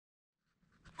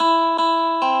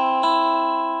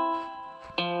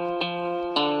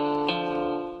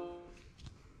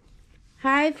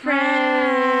Hi,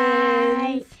 friends.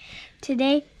 Hi.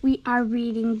 Today we are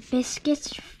reading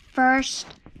Biscuit's first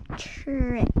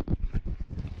trip.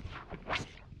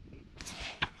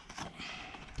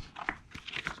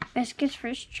 Biscuit's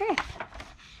first trip.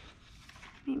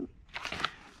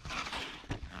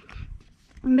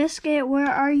 Biscuit, where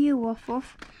are you, Woof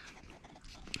Woof?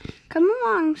 Come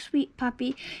along, sweet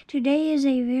puppy. Today is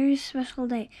a very special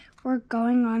day. We're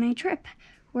going on a trip.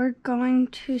 We're going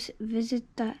to visit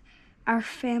our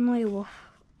family, Woof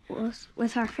Woof,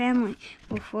 with our family,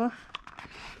 Woof Woof.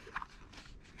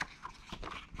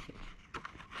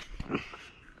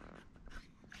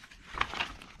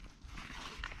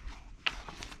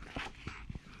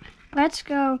 Let's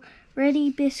go. Ready,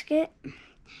 Biscuit?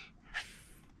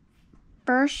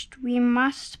 First, we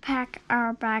must pack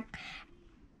our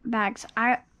bags.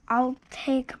 I'll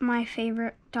take my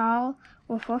favorite doll,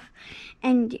 Woof Woof,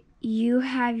 and you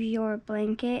have your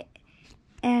blanket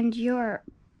and your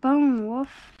bone, Woof.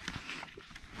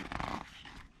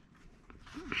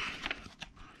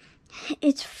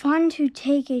 It's fun to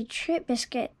take a trip,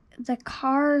 Biscuit. The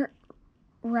car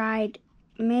ride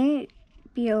may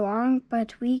be long,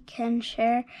 but we can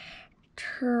share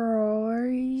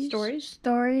stories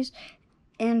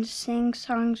and sing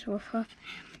songs, Woof Woof.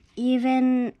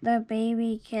 Even the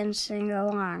baby can sing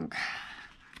along.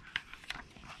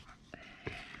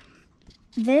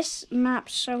 This map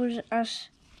shows us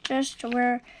just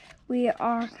where we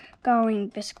are going,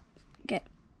 Biscuit.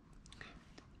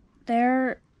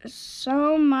 There's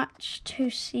so much to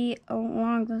see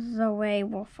along the way,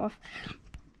 Woof Woof.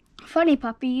 Funny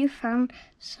puppy, you found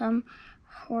some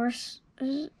horses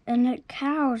and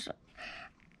cows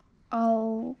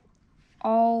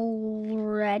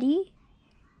already?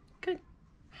 Good.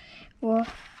 Woof.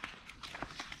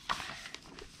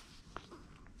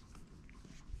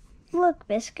 Look,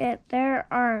 Biscuit, there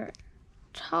are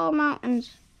tall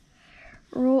mountains,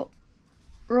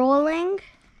 rolling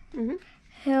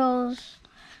hills,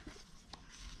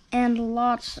 and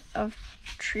lots of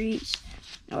trees.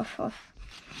 Woof Woof.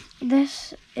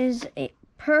 This is a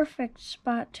perfect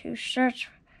spot to stretch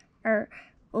our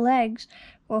legs,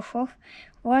 Woof Woof.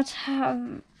 What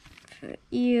have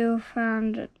you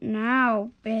found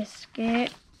now,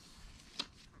 Biscuit?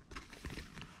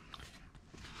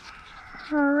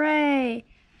 Hooray!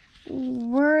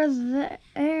 We're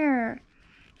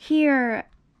here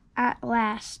at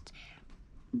last.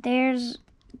 There's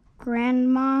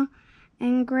Grandma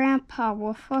and Grandpa,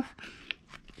 Woof Woof.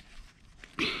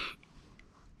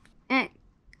 Aunt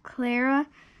Clara,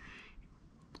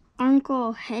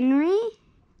 Uncle Henry,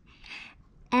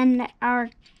 and our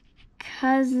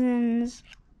cousins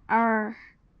are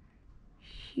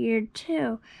here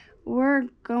too. We're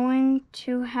going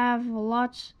to have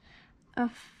lots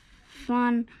of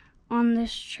fun on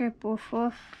this trip, Woof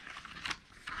Woof.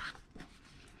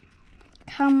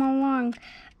 Come along,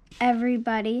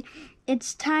 everybody.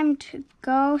 It's time to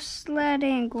go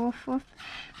sledding, Woof Woof.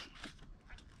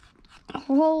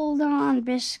 Hold on,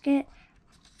 Biscuit.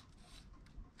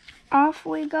 Off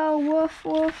we go, Woof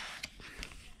Woof.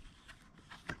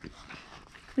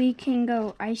 We can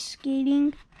go ice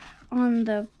skating on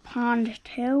the pond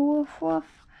too, Woof Woof.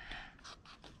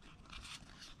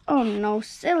 Oh no,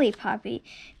 silly puppy.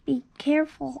 Be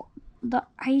careful. The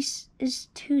ice is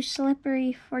too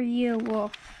slippery for you,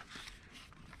 Woof.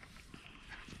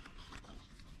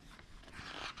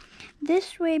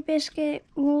 This way, Biscuit,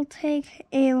 we'll take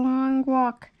a long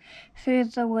walk through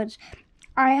the woods.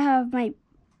 I have my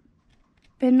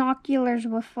binoculars,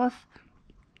 Woof Woof.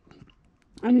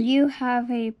 And you have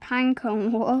a pine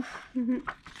cone, Woof.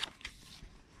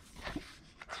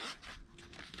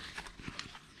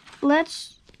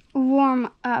 Let's warm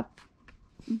up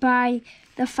by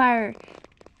the fire,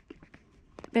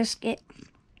 Biscuit.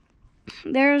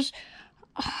 There's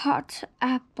hot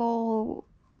apple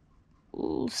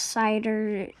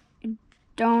cider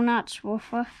donuts,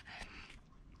 Woof Woof.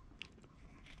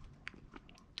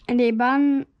 And a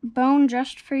bone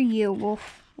just for you,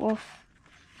 Woof Woof.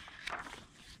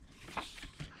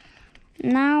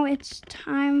 Now it's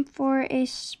time for a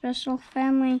special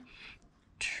family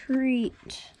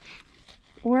treat.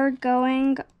 We're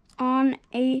going on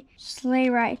a sleigh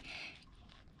ride.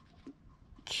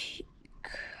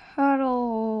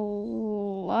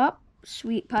 Cuddle up,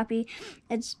 sweet puppy.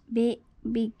 It's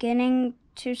beginning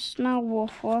to snow,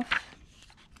 Woof Woof.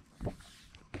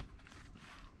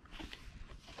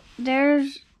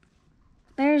 There's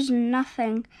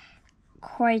nothing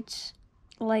quite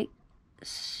like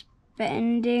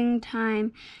spending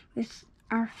time with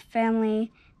our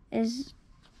family, is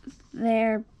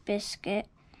there, Biscuit?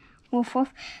 Woof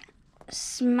Woof.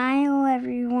 Smile,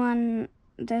 everyone.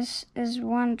 this is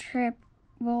one trip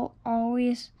we'll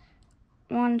always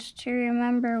want to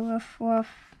remember, woof woof.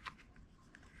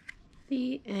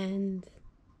 The end.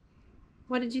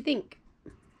 What did you think?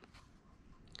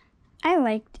 I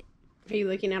liked it. Are you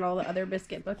looking at all the other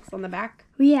Biscuit books on the back?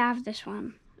 We have this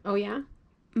one. Oh, yeah?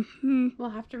 Mm-hmm. We'll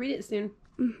have to read it soon.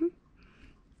 Mm-hmm.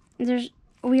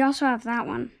 We also have that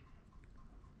one.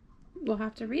 We'll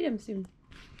have to read them soon.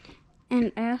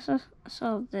 And I also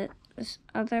saw this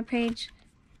other page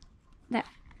that,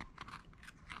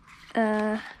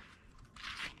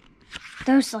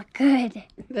 those look good.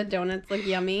 The donuts look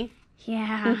yummy.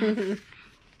 Yeah.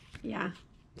 Yeah.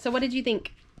 So what did you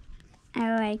think?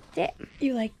 I liked it.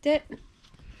 You liked it?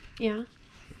 Yeah.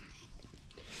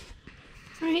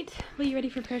 All right. Well, you ready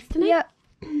for prayers tonight? Yep.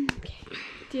 Okay.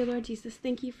 Dear Lord Jesus,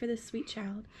 thank you for this sweet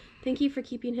child. Thank you for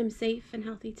keeping him safe and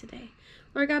healthy today.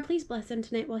 Lord God, please bless him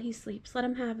tonight while he sleeps. Let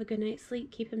him have a good night's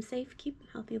sleep. Keep him safe. Keep him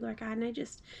healthy, Lord God. And I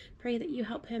just pray that you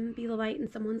help him be the light in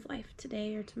someone's life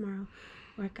today or tomorrow.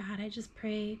 Lord God, I just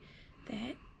pray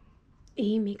that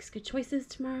he makes good choices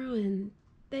tomorrow and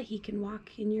that he can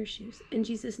walk in your shoes. In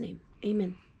Jesus' name,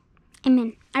 amen.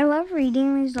 Amen. I love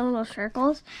reading these little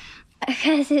circles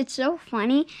because it's so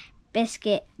funny.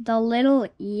 Biscuit, the little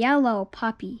yellow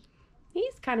puppy.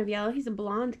 He's kind of yellow. He's a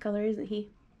blonde color, isn't he?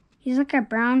 He's like a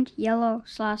brown, yellow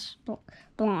 /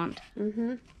 blonde.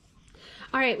 Mm-hmm.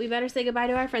 All right, we better say goodbye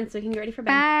to our friends so we can get ready for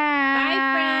bed. Bye.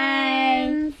 Bye,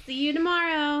 friends. See you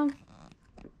tomorrow.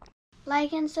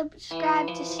 Like and subscribe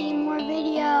to see more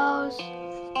videos.